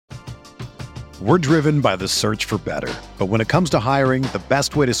We're driven by the search for better. But when it comes to hiring, the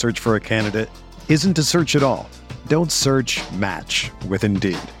best way to search for a candidate isn't to search at all. Don't search, match with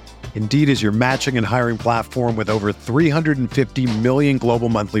Indeed. Indeed is your matching and hiring platform with over 350 million global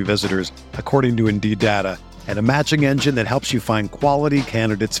monthly visitors, according to Indeed data, and a matching engine that helps you find quality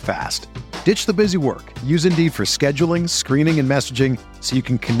candidates fast. Ditch the busy work. Use Indeed for scheduling, screening, and messaging so you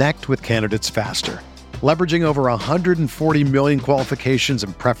can connect with candidates faster. Leveraging over 140 million qualifications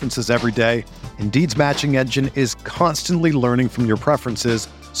and preferences every day, Indeed's matching engine is constantly learning from your preferences,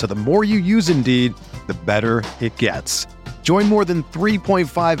 so the more you use Indeed, the better it gets. Join more than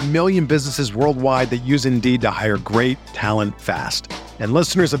 3.5 million businesses worldwide that use Indeed to hire great talent fast. And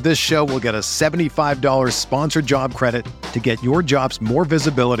listeners of this show will get a $75 sponsored job credit to get your jobs more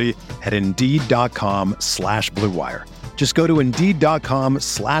visibility at Indeed.com/Blue Wire. Just go to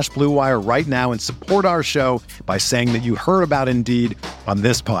Indeed.com/Blue Wire right now and support our show by saying that you heard about Indeed on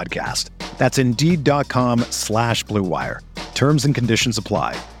this podcast. That's Indeed.com/Blue Wire. Terms and conditions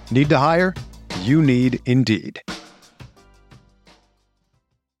apply. Need to hire? You need Indeed.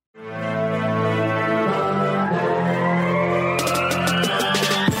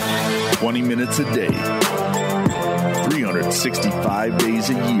 20 minutes a day, 365 days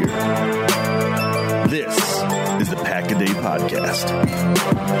a year. This is the Pack-A-Day Podcast.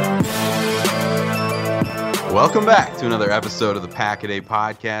 Welcome back to another episode of the Pack-A-Day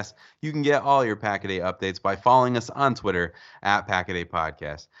Podcast. You can get all your Pack-A-Day updates by following us on Twitter at Pack-A-Day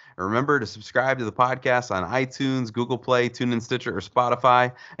Podcast. And remember to subscribe to the podcast on iTunes, Google Play, TuneIn, Stitcher, or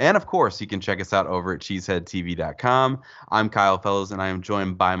Spotify. And of course, you can check us out over at cheeseheadtv.com. I'm Kyle Fellows, and I am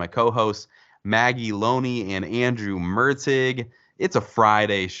joined by my co-hosts, Maggie Loney and Andrew Mertig. It's a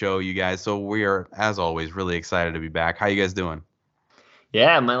Friday show, you guys, so we are, as always, really excited to be back. How you guys doing?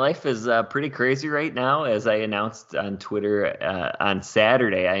 Yeah, my life is pretty crazy right now. As I announced on Twitter on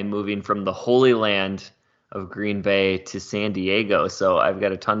Saturday, I'm moving from the Holy Land of Green Bay to San Diego. So I've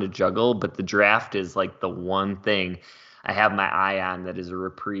got a ton to juggle, but the draft is like the one thing I have my eye on that is a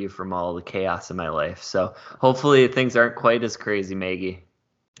reprieve from all the chaos in my life. So hopefully things aren't quite as crazy, Maggie.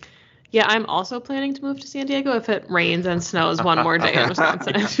 Yeah, I'm also planning to move to San Diego if it rains and snows one more day in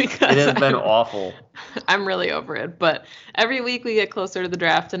Wisconsin. Because it has been awful. I'm really over it. But every week we get closer to the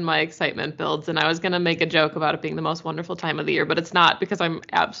draft and my excitement builds. And I was going to make a joke about it being the most wonderful time of the year, but it's not because I'm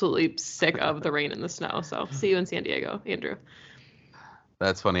absolutely sick of the rain and the snow. So see you in San Diego, Andrew.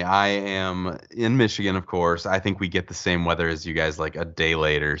 That's funny. I am in Michigan, of course. I think we get the same weather as you guys, like a day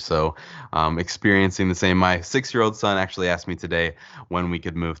later. So experiencing the same. My 6-year-old son actually asked me today when we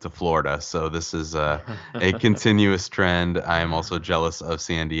could move to Florida. So this is a continuous trend. I am also jealous of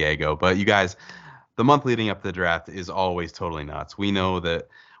San Diego. But you guys, the month leading up to the draft is always totally nuts. We know that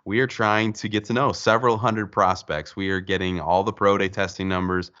we are trying to get to know several hundred prospects. We are getting all the pro day testing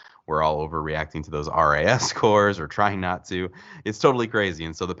numbers. We're all overreacting to those RAS scores or trying not to. It's totally crazy.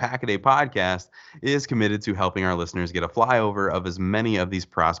 And so the Pack-A-Day Podcast is committed to helping our listeners get a flyover of as many of these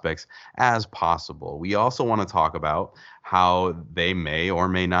prospects as possible. We also want to talk about how they may or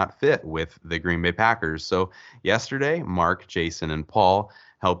may not fit with the Green Bay Packers. So yesterday, Mark, Jason, and Paul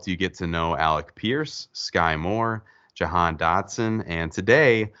helped you get to know Alec Pierce, Sky Moore, Jahan Dotson, and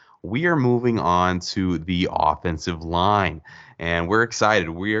today we are moving on to the offensive line. And we're excited.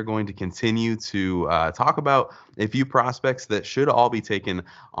 We are going to continue to talk about a few prospects that should all be taken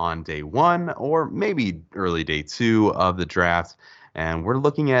on day one or maybe early day two of the draft. And we're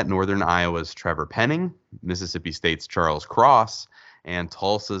looking at Northern Iowa's Trevor Penning, Mississippi State's Charles Cross, and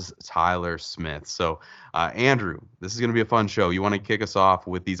Tulsa's Tyler Smith. So, Andrew, this is going to be a fun show. You want to kick us off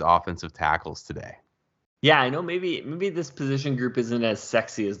with these offensive tackles today? Yeah, I know maybe this position group isn't as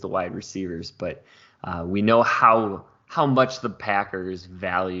sexy as the wide receivers, but we know how much the Packers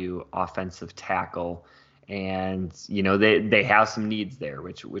value offensive tackle, and they have some needs there,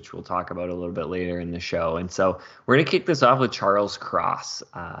 which we'll talk about a little bit later in the show. And so we're gonna kick this off with Charles Cross,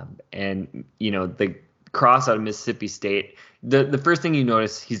 and the Cross out of Mississippi State. The first thing you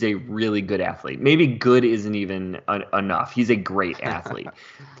notice, he's a really good athlete. Maybe good isn't even enough. He's a great athlete.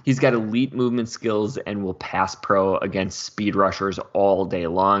 He's got elite movement skills and will pass pro against speed rushers all day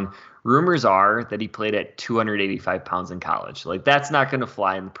long. Rumors are that he played at 285 pounds in college. Like, that's not going to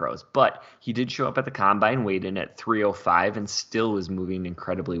fly in the pros. But he did show up at the combine, weighed in at 305, and still was moving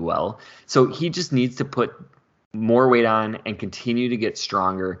incredibly well. So he just needs to put more weight on and continue to get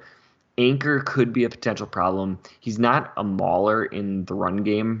stronger. Anchor could be a potential problem. He's not a mauler in the run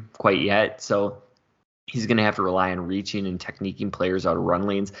game quite yet, so he's going to have to rely on reaching and techniquing players out of run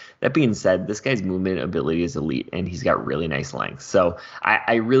lanes. That being said, this guy's movement ability is elite, and he's got really nice length. So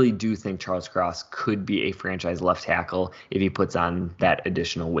I really do think Charles Cross could be a franchise left tackle if he puts on that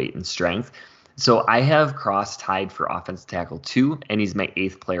additional weight and strength. So I have Cross tied for offensive tackle 2, and he's my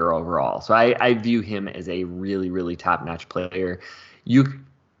 8th player overall. So I view him as a really, really top-notch player.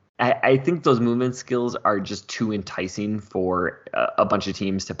 I think those movement skills are just too enticing for a bunch of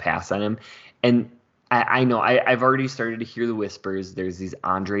teams to pass on him. And I know I've already started to hear the whispers. There's these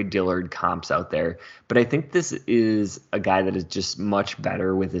Andre Dillard comps out there, but I think this is a guy that is just much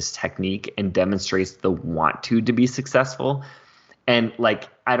better with his technique and demonstrates the want to be successful. And like,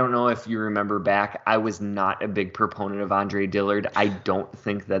 I don't know if you remember back, I was not a big proponent of Andre Dillard. I don't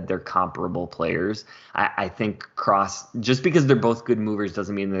think that they're comparable players. I think Cross, just because they're both good movers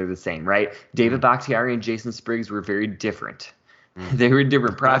doesn't mean they're the same, right? David Bakhtiari and Jason Spriggs were very different. They were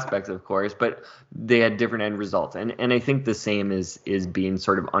different prospects, of course, but they had different end results. And I think the same is being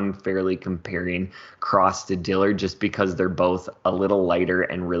sort of unfairly comparing Cross to Dillard just because they're both a little lighter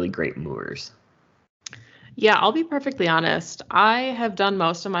and really great movers. Yeah, I'll be perfectly honest. I have done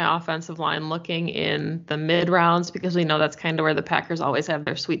most of my offensive line looking in the mid rounds because we know that's kind of where the Packers always have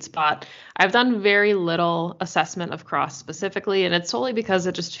their sweet spot. I've done very little assessment of Cross specifically, and it's solely because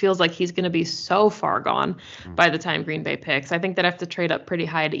it just feels like he's going to be so far gone by the time Green Bay picks. I think that I have to trade up pretty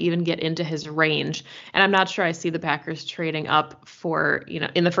high to even get into his range, and I'm not sure I see the Packers trading up for,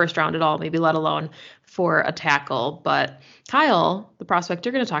 in the first round at all, maybe let alone for a tackle. But Kyle, the prospect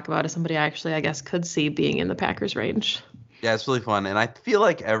you're going to talk about, is somebody I guess could see being in the Packers range. Yeah, it's really fun. And I feel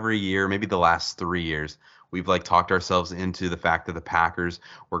like every year, maybe the last 3 years, we've talked ourselves into the fact that the Packers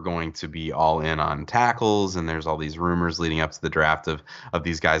were going to be all in on tackles, and there's all these rumors leading up to the draft of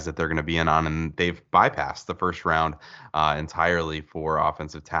these guys that they're going to be in on, and they've bypassed the first round entirely for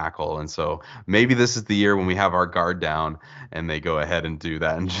offensive tackle. And so maybe this is the year when we have our guard down and they go ahead and do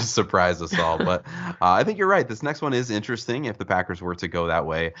that and just surprise us all. But I think you're right. This next one is interesting if the Packers were to go that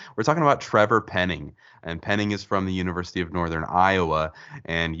way. We're talking about Trevor Penning. And Penning is from the University of Northern Iowa.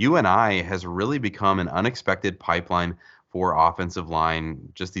 And UNI has really become an unexpected pipeline for offensive line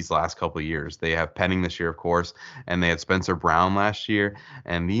just these last couple of years. They have Penning this year, of course, and they had Spencer Brown last year.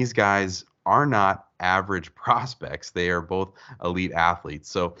 And these guys are not average prospects. They are both elite athletes.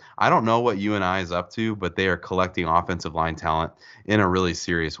 So I don't know what UNI is up to, but they are collecting offensive line talent in a really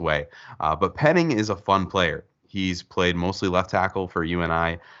serious way. But Penning is a fun player. He's played mostly left tackle for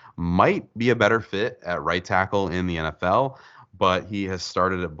UNI. Might be a better fit at right tackle in the NFL, but he has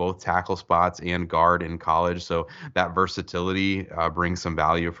started at both tackle spots and guard in college, so that versatility brings some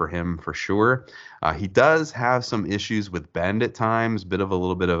value for him for sure. He does have some issues with bend at times, a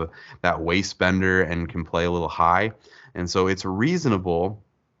little bit of that waist bender, and can play a little high, and so it's reasonable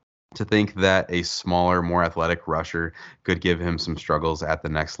to think that a smaller, more athletic rusher could give him some struggles at the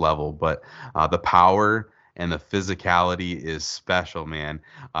next level, but the power and the physicality is special, man.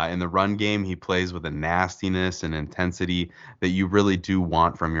 In the run game, he plays with a nastiness and intensity that you really do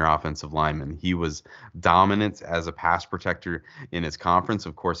want from your offensive lineman. He was dominant as a pass protector in his conference.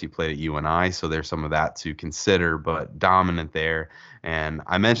 Of course, he played at UNI, so there's some of that to consider, but dominant there. And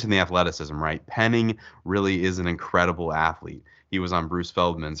I mentioned the athleticism, right? Penning really is an incredible athlete. He was on Bruce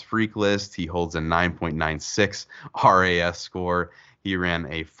Feldman's freak list. He holds a 9.96 RAS score. He ran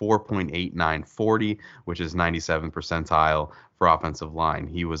a 4.89 40, which is 97th percentile for offensive line.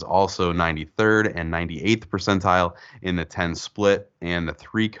 He was also 93rd and 98th percentile in the 10 split and the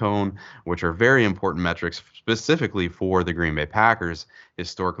 3 cone, which are very important metrics specifically for the Green Bay Packers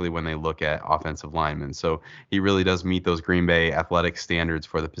historically when they look at offensive linemen. So he really does meet those Green Bay athletic standards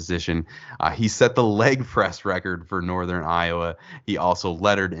for the position. He set the leg press record for Northern Iowa. He also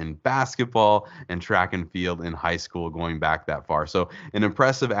lettered in basketball and track and field in high school going back that far. So an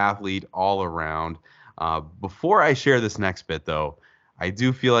impressive athlete all around. Before I share this next bit, though, I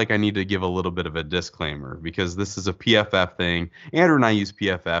do feel like I need to give a little bit of a disclaimer because this is a PFF thing. Andrew and I use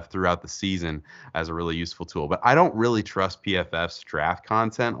PFF throughout the season as a really useful tool, but I don't really trust PFF's draft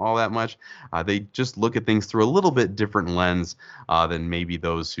content all that much. They just look at things through a little bit different lens than maybe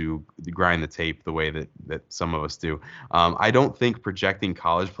those who grind the tape the way that some of us do. I don't think projecting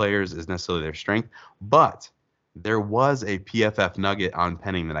college players is necessarily their strength, but there was a PFF nugget on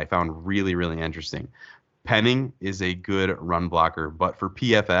Penning that I found really, really interesting. Penning is a good run blocker, but for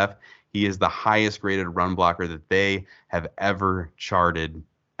PFF, he is the highest graded run blocker that they have ever charted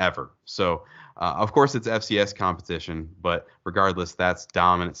ever. So, of course, it's FCS competition, but regardless, that's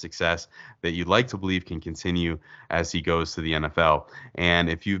dominant success that you'd like to believe can continue as he goes to the NFL. And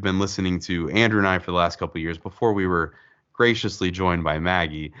if you've been listening to Andrew and I for the last couple of years, before we were graciously joined by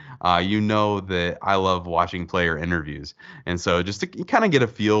Maggie, you know that I love watching player interviews. And so just to kind of get a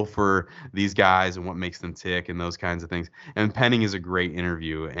feel for these guys and what makes them tick and those kinds of things. And Penning is a great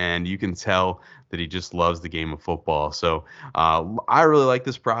interview, and you can tell that he just loves the game of football. So I really like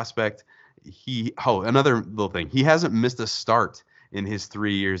this prospect. another little thing. He hasn't missed a start in his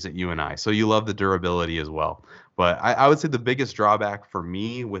 3 years at UNI. So you love the durability as well. But I would say the biggest drawback for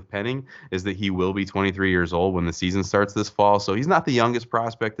me with Penning is that he will be 23 years old when the season starts this fall. So he's not the youngest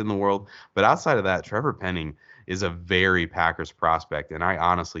prospect in the world. But outside of that, Trevor Penning is a very Packers prospect. And I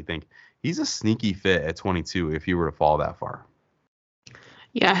honestly think he's a sneaky fit at 22 if he were to fall that far.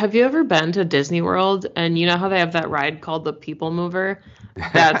 Yeah, have you ever been to Disney World and you know how they have that ride called the People Mover?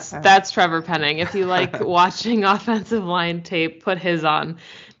 That's Trevor Penning. If you like watching offensive line tape, put his on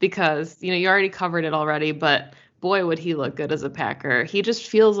because you already covered it already, but boy would he look good as a Packer. He just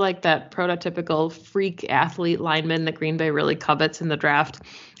feels like that prototypical freak athlete lineman that Green Bay really covets in the draft.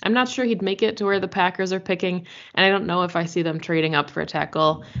 I'm not sure he'd make it to where the Packers are picking, and I don't know if I see them trading up for a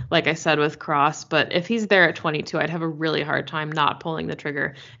tackle, like I said with Cross, but if he's there at 22, I'd have a really hard time not pulling the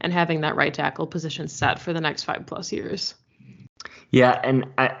trigger and having that right tackle position set for the next 5+ years. Yeah, and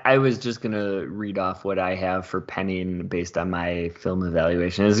I was just going to read off what I have for Penning based on my film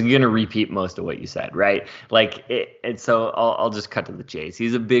evaluation. It's going to repeat most of what you said, right? And so I'll just cut to the chase.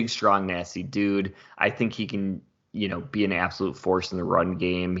 He's a big, strong, nasty dude. I think he can, be an absolute force in the run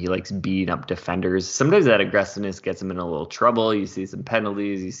game. He likes beating up defenders. Sometimes that aggressiveness gets him in a little trouble. You see some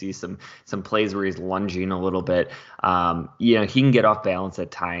penalties. You see some plays where he's lunging a little bit. He can get off balance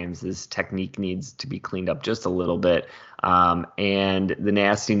at times. His technique needs to be cleaned up just a little bit. And the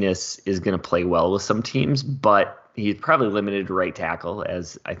nastiness is going to play well with some teams, but he's probably limited to right tackle,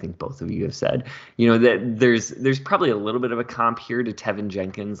 as I think both of you have said. That there's probably a little bit of a comp here to Tevin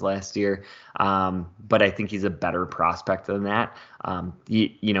Jenkins last year, but I think he's a better prospect than that.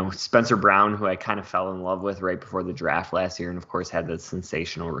 Spencer Brown, who I kind of fell in love with right before the draft last year, and of course had that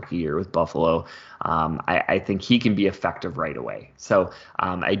sensational rookie year with Buffalo. I think he can be effective right away. So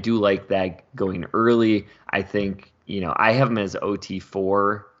I do like that going early. I think I have him as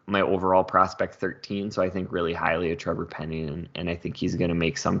OT4. My overall prospect 13, so I think really highly of Trevor Penning, and I think he's going to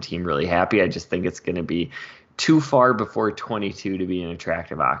make some team really happy. I just think it's going to be too far before 22 to be an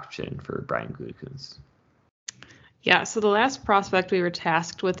attractive option for Brian Gutekunst. Yeah, so the last prospect we were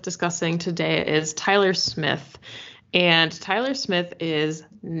tasked with discussing today is Tyler Smith. And Tyler Smith is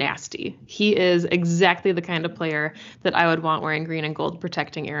nasty. He is exactly the kind of player that I would want wearing green and gold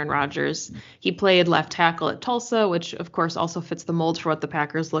protecting Aaron Rodgers. He played left tackle at Tulsa, which of course also fits the mold for what the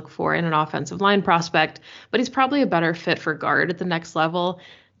Packers look for in an offensive line prospect, but he's probably a better fit for guard at the next level.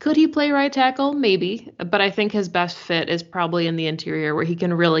 Could he play right tackle? Maybe, but I think his best fit is probably in the interior where he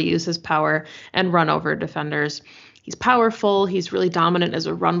can really use his power and run over defenders. He's powerful, he's really dominant as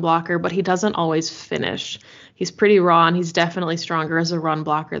a run blocker, but he doesn't always finish. He's pretty raw, and he's definitely stronger as a run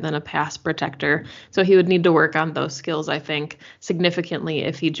blocker than a pass protector. So he would need to work on those skills, I think, significantly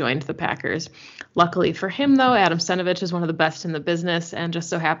if he joined the Packers. Luckily for him, though, Adam Stenavich is one of the best in the business and just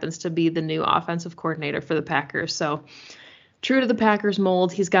so happens to be the new offensive coordinator for the Packers. So true to the Packers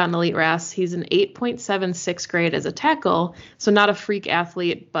mold, he's got an elite RAS. He's an 8.76 grade as a tackle, so not a freak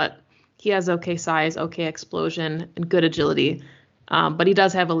athlete, but he has okay size, okay explosion, and good agility. But he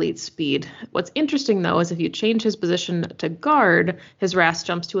does have elite speed. What's interesting, though, is if you change his position to guard, his RAS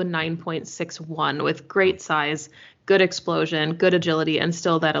jumps to a 9.61 with great size, good explosion, good agility, and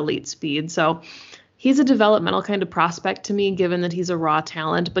still that elite speed. So he's a developmental kind of prospect to me, given that he's a raw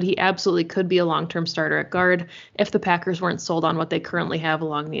talent, but he absolutely could be a long-term starter at guard if the Packers weren't sold on what they currently have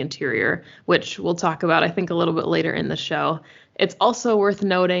along the interior, which we'll talk about, I think, a little bit later in the show. It's also worth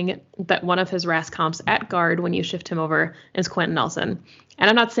noting that one of his RAS comps at guard when you shift him over is Quentin Nelson. And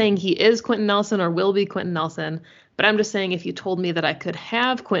I'm not saying he is Quentin Nelson or will be Quentin Nelson, but I'm just saying if you told me that I could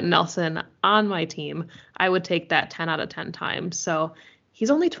have Quentin Nelson on my team, I would take that 10 out of 10 times. So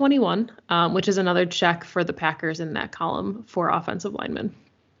he's only 21, which is another check for the Packers in that column for offensive linemen.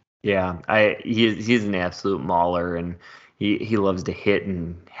 Yeah, he's an absolute mauler, and he loves to hit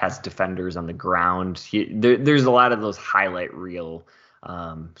and has defenders on the ground. There's a lot of those highlight reel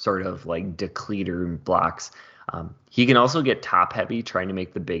sort of like depleter blocks. He can also get top heavy trying to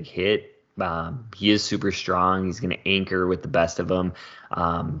make the big hit. He is super strong. He's going to anchor with the best of them.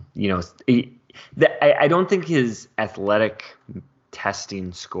 I don't think his athletic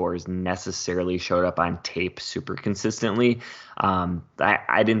testing scores necessarily showed up on tape super consistently.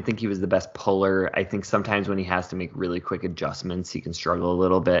 I didn't think he was the best puller. I think sometimes when he has to make really quick adjustments, he can struggle a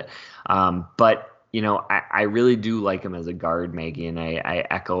little bit. But I really do like him as a guard, Maggie, and I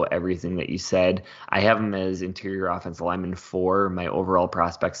echo everything that you said. I have him as interior offensive lineman 4, my overall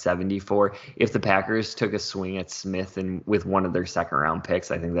prospect 74. If the Packers took a swing at Smith and with one of their second round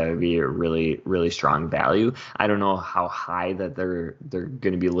picks, I think that would be a really, really strong value. I don't know how high that they're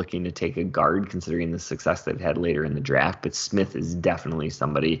going to be looking to take a guard considering the success they've had later in the draft, but Smith is definitely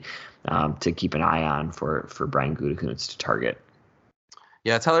somebody to keep an eye on for Brian Gutekunst to target.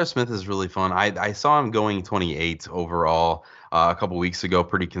 Yeah, Tyler Smith is really fun. I saw him going 28 overall a couple weeks ago,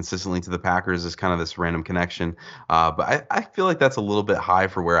 pretty consistently to the Packers as kind of this random connection. But I feel like that's a little bit high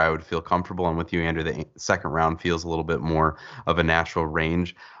for where I would feel comfortable. And with you, Andrew, the second round feels a little bit more of a natural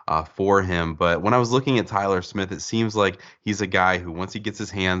range for him. But when I was looking at Tyler Smith, it seems like he's a guy who, once he gets his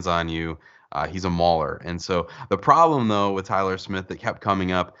hands on you, he's a mauler. And so the problem, though, with Tyler Smith that kept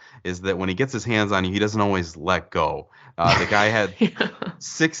coming up is that when he gets his hands on you, he doesn't always let go. The guy had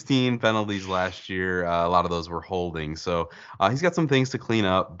 16 penalties last year. A lot of those were holding. So he's got some things to clean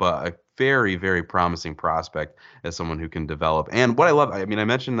up, but a very, very promising prospect as someone who can develop. And what I love, I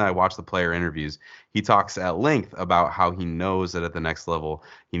mentioned I watched the player interviews. He talks at length about how he knows that at the next level,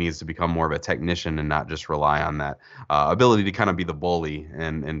 he needs to become more of a technician and not just rely on that ability to kind of be the bully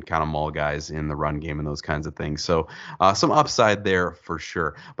and kind of maul guys in the run game and those kinds of things. So some upside there for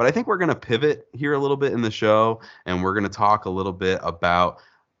sure. But I think we're going to pivot here a little bit in the show, and we're going to talk a little bit about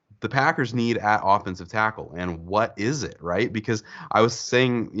the Packers need at offensive tackle and what is it, right? Because I was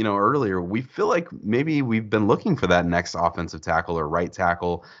saying, earlier, we feel like maybe we've been looking for that next offensive tackle or right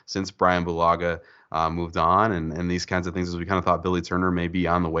tackle since Brian Bulaga moved on and these kinds of things, as we kind of thought Billy Turner may be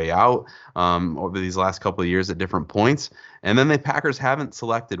on the way out over these last couple of years at different points. And then the Packers haven't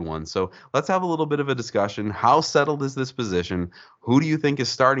selected one. So let's have a little bit of a discussion. How settled is this position? Who do you think is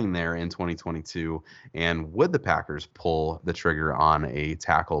starting there in 2022? And would the Packers pull the trigger on a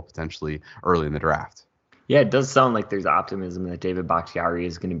tackle potentially early in the draft? Yeah, it does sound like there's optimism that David Bakhtiari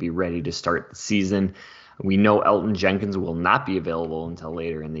is going to be ready to start the season. We know Elton Jenkins will not be available until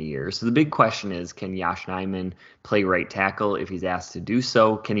later in the year. So the big question is, can Yosh Nijman play right tackle? If he's asked to do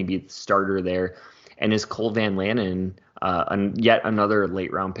so, can he be the starter there? And is Cole Van Lanen yet another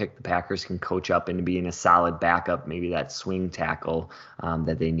late round pick the Packers can coach up into being a solid backup, maybe that swing tackle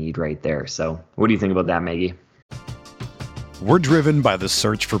that they need right there? So what do you think about that, Maggie? We're driven by the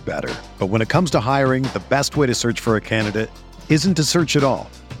search for better. But when it comes to hiring, the best way to search for a candidate isn't to search at all.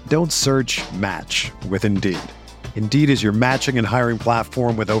 Don't search, match with Indeed. Indeed is your matching and hiring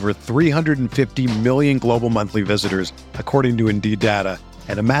platform with over 350 million global monthly visitors, according to Indeed data,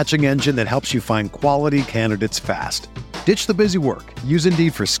 and a matching engine that helps you find quality candidates fast. Ditch the busy work. Use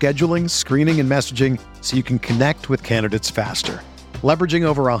Indeed for scheduling, screening, and messaging so you can connect with candidates faster. Leveraging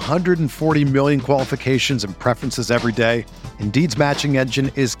over 140 million qualifications and preferences every day, Indeed's matching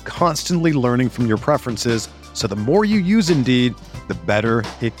engine is constantly learning from your preferences, so the more you use Indeed, the better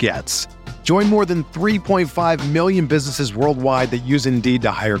it gets. Join more than 3.5 million businesses worldwide that use Indeed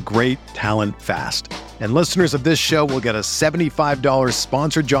to hire great talent fast. And listeners of this show will get a $75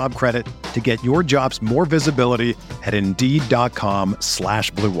 sponsored job credit to get your jobs more visibility at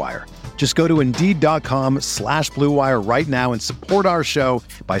Indeed.com/Blue Wire. Just go to Indeed.com/Blue Wire right now and support our show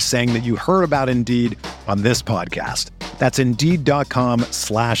by saying that you heard about Indeed on this podcast. That's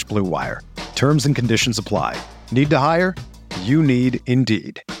Indeed.com/Blue Wire. Terms and conditions apply. Need to hire? You need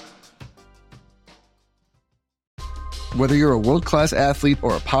Indeed. Whether you're a world-class athlete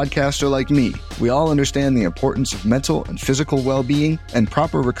or a podcaster like me, we all understand the importance of mental and physical well-being and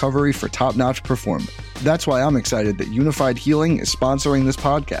proper recovery for top-notch performance. That's why I'm excited that Unified Healing is sponsoring this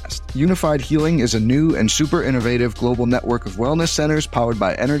podcast. Unified Healing is a new and super innovative global network of wellness centers powered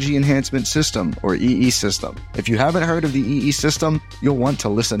by Energy Enhancement System, or EE System. If you haven't heard of the EE System, you'll want to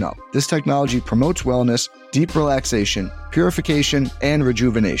listen up. This technology promotes wellness, deep relaxation, purification, and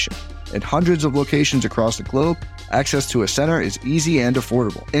rejuvenation. In hundreds of locations across the globe, access to a center is easy and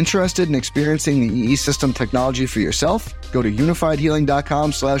affordable. Interested in experiencing the EE System technology for yourself? Go to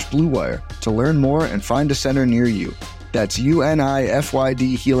unifiedhealing.com/Blue Wire to learn more and find a center near you. That's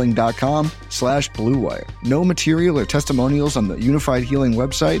UNIFYDhealing.com/Blue Wire. No material or testimonials on the Unified Healing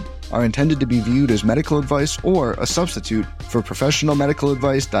website are intended to be viewed as medical advice or a substitute for professional medical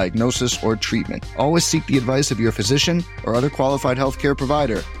advice, diagnosis, or treatment. Always seek the advice of your physician or other qualified healthcare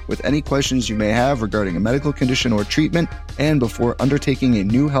provider with any questions you may have regarding a medical condition or treatment and before undertaking a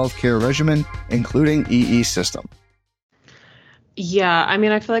new healthcare regimen, including EE System. Yeah,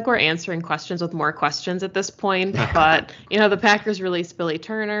 I feel like we're answering questions with more questions at this point, but, the Packers released Billy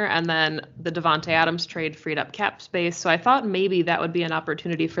Turner and then the Devontae Adams trade freed up cap space. So I thought maybe that would be an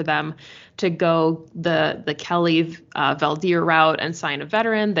opportunity for them to go the Kelly Valdir route and sign a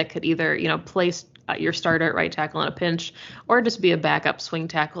veteran that could either, play your starter at right tackle in a pinch, or just be a backup swing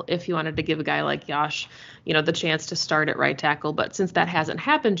tackle if you wanted to give a guy like Yash, the chance to start at right tackle. But since that hasn't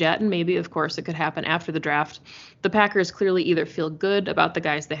happened yet, and maybe, of course, it could happen after the draft, the Packers clearly either feel good about the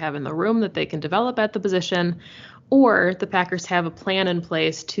guys they have in the room that they can develop at the position, or the Packers have a plan in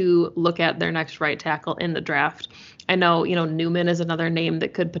place to look at their next right tackle in the draft. I know, Newman is another name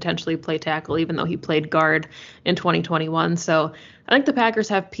that could potentially play tackle, even though he played guard in 2021. So I think the Packers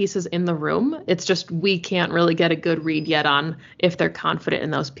have pieces in the room. It's just we can't really get a good read yet on if they're confident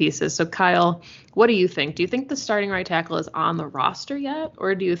in those pieces. So Kyle, what do you think? Do you think the starting right tackle is on the roster yet,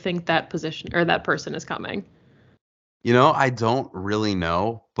 or do you think that position or that person is coming? I don't really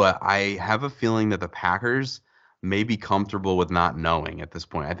know, but I have a feeling that the Packers may be comfortable with not knowing at this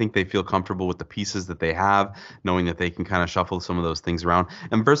point. I think they feel comfortable with the pieces that they have, knowing that they can kind of shuffle some of those things around.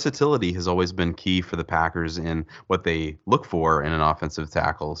 And versatility has always been key for the Packers in what they look for in an offensive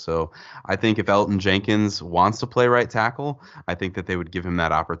tackle. So I think if Elton Jenkins wants to play right tackle, I think that they would give him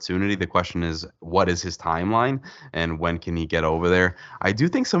that opportunity. The question is, what is his timeline and when can he get over there? I do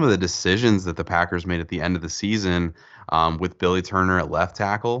think some of the decisions that the Packers made at the end of the season with Billy Turner at left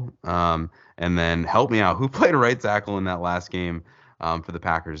tackle, and then help me out, who played right tackle in that last game for the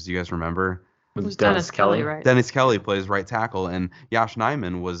Packers? Do you guys remember? It was Dennis Kelly, right? Dennis Kelly plays right tackle, and Yash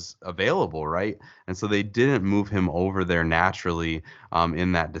Nyman was available, right? And so they didn't move him over there naturally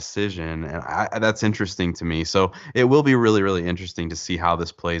in that decision. And that's interesting to me. So it will be really, really interesting to see how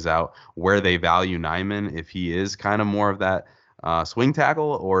this plays out, where they value Nyman, if he is kind of more of that swing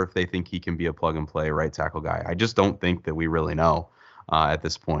tackle, or if they think he can be a plug and play right tackle guy. I just don't think that we really know at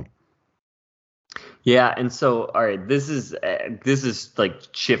this point. Yeah, and so all right, this is like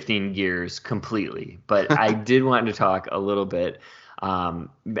shifting gears completely, but I did want to talk a little bit.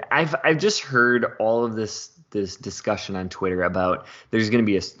 I've just heard all of this discussion on Twitter about there's going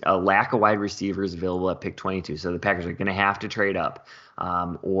to be a lack of wide receivers available at pick 22, so the Packers are going to have to trade up,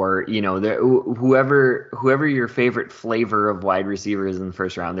 or whoever your favorite flavor of wide receiver is in the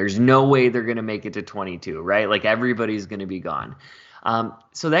first round, there's no way they're going to make it to 22, right? Like everybody's going to be gone.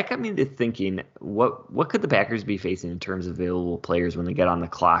 So that got me to thinking, what could the Packers be facing in terms of available players when they get on the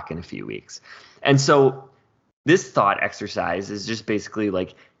clock in a few weeks? And so this thought exercise is just basically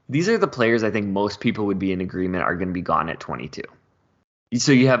like, these are the players I think most people would be in agreement are going to be gone at 22.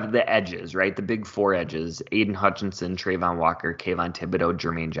 So you have the edges, right? The big four edges: Aiden Hutchinson, Trayvon Walker, Kayvon Thibodeau,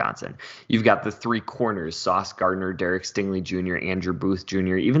 Jermaine Johnson. You've got the three corners: Sauce Gardner, Derek Stingley Jr., Andrew Booth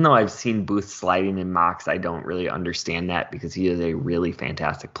Jr. Even though I've seen Booth sliding in mocks, I don't really understand that because he is a really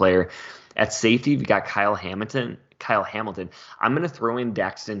fantastic player. At safety, you've got Kyle Hamilton. I'm going to throw in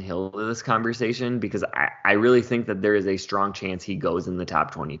Daxton Hill to this conversation because I really think that there is a strong chance he goes in the top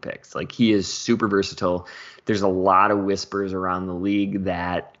 20 picks. Like, he is super versatile. There's a lot of whispers around the league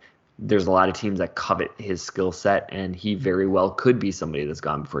that there's a lot of teams that covet his skill set, and he very well could be somebody that's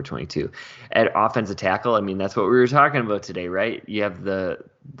gone before 22. At offensive tackle, I mean, that's what we were talking about today, right? You have the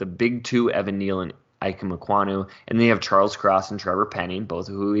big two, Evan Neal and Ike Mekwonu, and then you have Charles Cross and Trevor Penning, both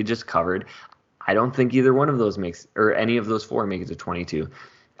of who we just covered. I don't think either one of those any of those four make it to 22.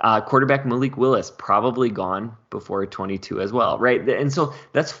 Quarterback Malik Willis, probably gone before 22 as well, right? And so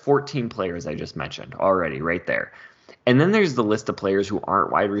that's 14 players I just mentioned already right there. And then there's the list of players who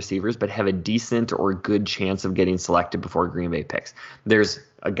aren't wide receivers but have a decent or good chance of getting selected before Green Bay picks. There's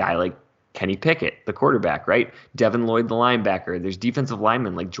a guy like Kenny Pickett, the quarterback, right? Devin Lloyd, the linebacker. There's defensive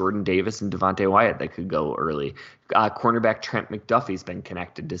linemen like Jordan Davis and Devontae Wyatt that could go early. Cornerback Trent McDuffie's been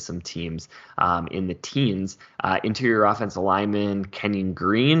connected to some teams in the teens. Interior offensive lineman Kenyon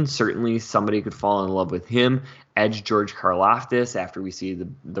Green, certainly somebody could fall in love with him. Edge George Karlaftis, after we see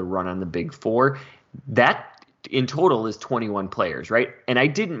the run on the Big Four. That in total is 21 players, right? And I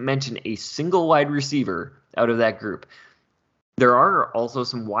didn't mention a single wide receiver out of that group. There are also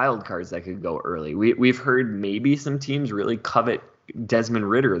some wild cards that could go early. We've heard maybe some teams really covet Desmond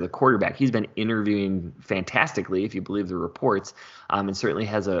Ridder, the quarterback. He's been interviewing fantastically, if you believe the reports, and certainly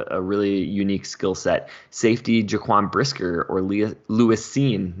has a really unique skill set. Safety Jaquan Brisker or Lewis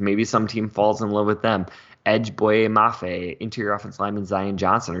Seen. Maybe some team falls in love with them. Edge Boye Mafe, interior offensive lineman Zion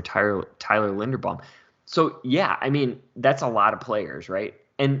Johnson, or Tyler Linderbaum. So, yeah, I mean, that's a lot of players, right?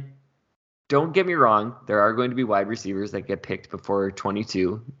 And don't get me wrong, there are going to be wide receivers that get picked before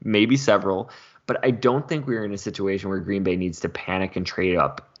 22, maybe several, but I don't think we're in a situation where Green Bay needs to panic and trade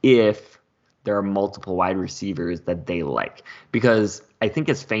up if there are multiple wide receivers that they like. Because I think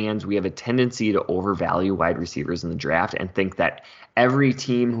as fans, we have a tendency to overvalue wide receivers in the draft and think that every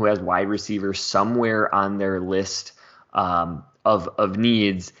team who has wide receivers somewhere on their list of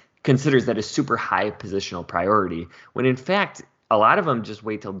needs considers that a super high positional priority, when in fact, a lot of them just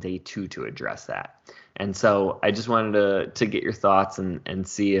wait till day 2 to address that. And so I just wanted to get your thoughts and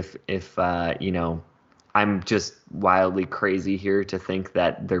see if I'm just wildly crazy here to think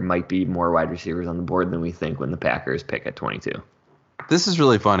that there might be more wide receivers on the board than we think when the Packers pick at 22. This is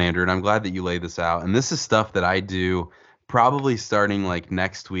really fun, Andrew, and I'm glad that you laid this out. And this is stuff that I do probably starting like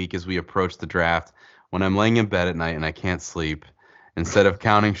next week as we approach the draft. When I'm laying in bed at night and I can't sleep, instead of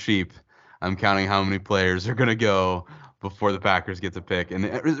counting sheep, I'm counting how many players are going to go before the Packers get to pick. And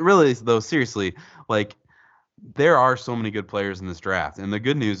it really, though, seriously, like there are so many good players in this draft. And the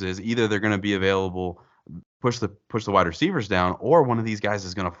good news is either they're going to be available, push the wide receivers down, or one of these guys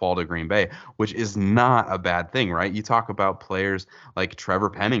is going to fall to Green Bay, which is not a bad thing, right? You talk about players like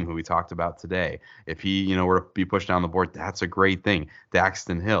Trevor Penning, who we talked about today. If he, were to be pushed down the board, that's a great thing.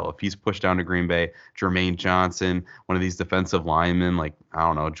 Daxton Hill, if he's pushed down to Green Bay, Jermaine Johnson, one of these defensive linemen, like, I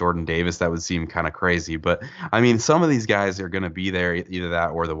don't know, Jordan Davis, that would seem kind of crazy. But, I mean, some of these guys are going to be there, either that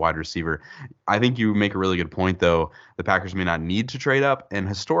or the wide receiver. I think you make a really good point, though. The Packers may not need to trade up. And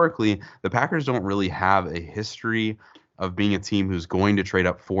historically, the Packers don't really have a history of being a team who's going to trade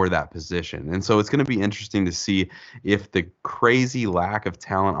up for that position. And so it's going to be interesting to see if the crazy lack of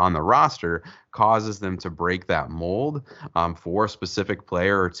talent on the roster causes them to break that mold for a specific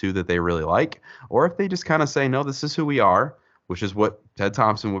player or two that they really like, or if they just kind of say, no, this is who we are, which is what Ted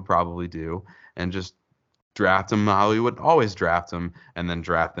Thompson would probably do, and just draft him how he would always draft him, and then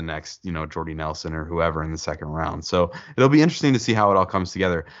draft the next, Jordy Nelson or whoever in the second round. So it'll be interesting to see how it all comes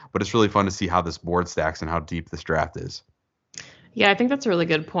together, but it's really fun to see how this board stacks and how deep this draft is. Yeah, I think that's a really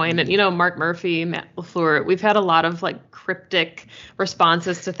good point. And, Mark Murphy, Matt LaFleur, we've had a lot of cryptic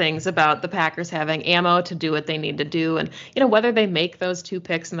responses to things about the Packers having ammo to do what they need to do. And, whether they make those 2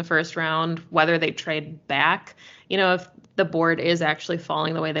 picks in the first round, whether they trade back, if the board is actually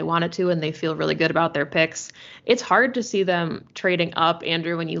falling the way they want it to and they feel really good about their picks, it's hard to see them trading up,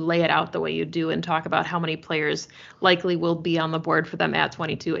 Andrew, when you lay it out the way you do and talk about how many players likely will be on the board for them at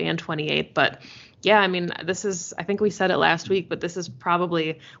 22 and 28. But yeah, I mean, I think we said it last week, but this is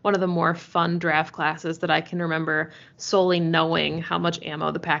probably one of the more fun draft classes that I can remember solely knowing how much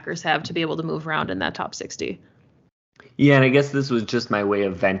ammo the Packers have to be able to move around in that top 60. Yeah, and I guess this was just my way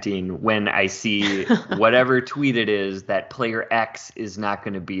of venting when I see whatever tweet it is that player X is not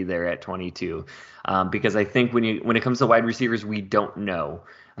going to be there at 22. Because I think when it comes to wide receivers, we don't know.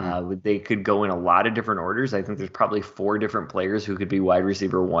 They could go in a lot of different orders. I think there's probably 4 different players who could be wide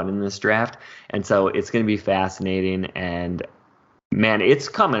receiver 1 in this draft. And so it's going to be fascinating. And, man, it's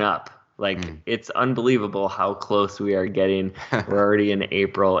coming up. It's unbelievable how close we are getting. We're already in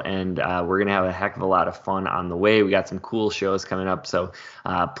April, and we're going to have a heck of a lot of fun on the way. We got some cool shows coming up. So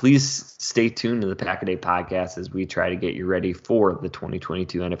please stay tuned to the Pack-A-Day podcast as we try to get you ready for the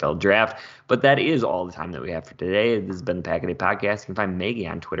 2022 NFL Draft. But that is all the time that we have for today. This has been the Pack-A-Day podcast. You can find Maggie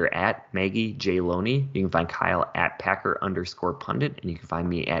on Twitter at Maggie J. Loney. You can find Kyle at Packer_pundit, and you can find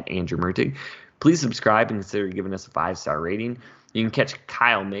me at Andrew Mertig. Please subscribe and consider giving us a 5-star rating. You can catch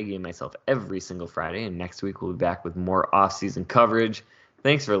Kyle, Maggie, and myself every single Friday, and next week we'll be back with more off-season coverage.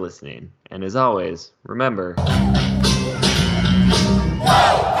 Thanks for listening, and as always, remember...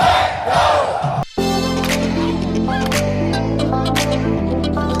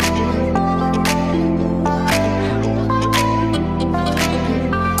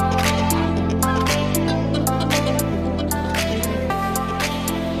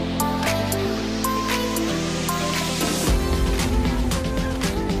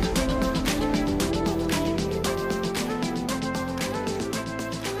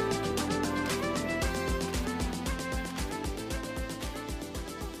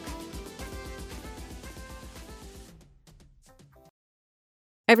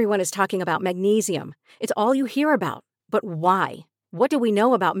 Everyone is talking about magnesium. It's all you hear about. But why? What do we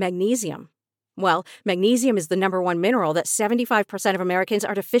know about magnesium? Well, magnesium is the #1 mineral that 75% of Americans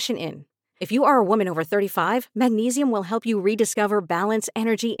are deficient in. If you are a woman over 35, magnesium will help you rediscover balance,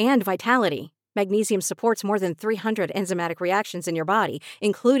 energy, and vitality. Magnesium supports more than 300 enzymatic reactions in your body,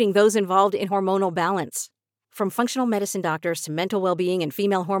 including those involved in hormonal balance. From functional medicine doctors to mental well-being and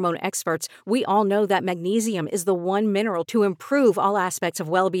female hormone experts, we all know that magnesium is the one mineral to improve all aspects of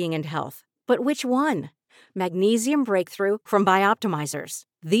well-being and health. But which one? Magnesium Breakthrough from Bioptimizers,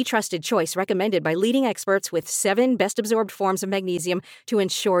 the trusted choice recommended by leading experts with 7 best-absorbed forms of magnesium to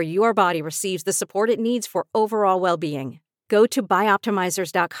ensure your body receives the support it needs for overall well-being. Go to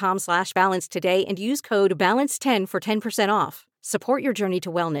bioptimizers.com/balance today and use code BALANCE10 for 10% off. Support your journey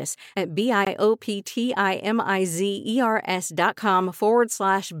to wellness at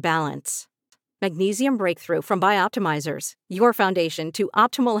bioptimizers.com/balance. Magnesium Breakthrough from Bioptimizers, your foundation to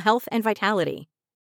optimal health and vitality.